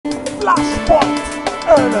Flashpoint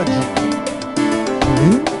Energy.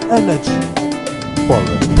 Clean energy for a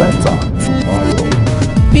better tomorrow.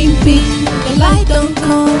 Bing bing, the light don't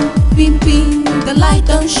come. Bing bing, the light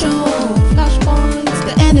don't show. Flashpoint,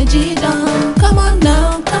 the energy done. Come on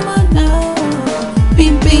now, come on now.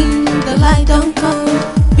 Bing bing, the light don't come.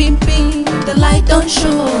 Bing bing, the light don't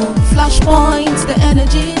show. Flashpoint, the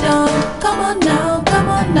energy done. Come on now, come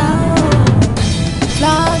on now.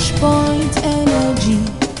 Flashpoint energy,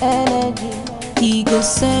 energy. He go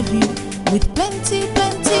serve you with plenty,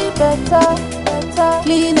 plenty better, better.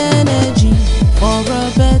 Clean energy for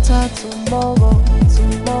a better tomorrow,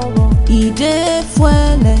 tomorrow. He dey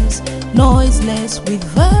fuelless, noiseless with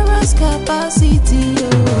various capacity.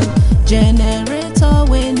 Oh. Generator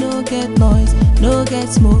wey no get noise, no get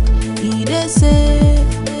smoke. He dey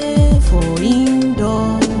safe for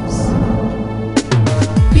indoors.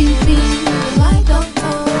 Bing bing, the light don't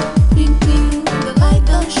come. Bing bing, the light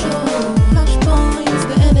don't show. Flashpoints,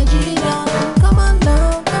 the energy down. Come on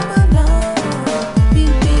now, come on now.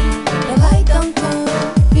 Bing bing, the light don't come.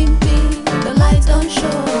 Bing bing, the light don't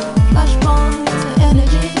show. Flashpoints, the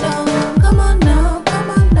energy down. Come on now, come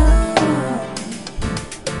on now.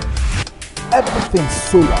 Everything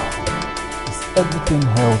solar is everything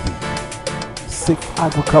healthy. Safe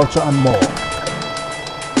agriculture and more.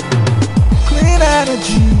 Clean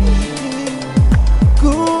energy,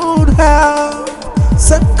 good health,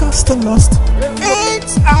 same customers.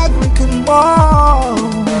 It's agric and more.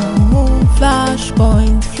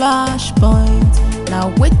 Flashpoint, flashpoint. Now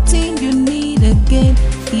waiting you need again.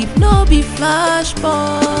 If no be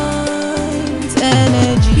flashpoint.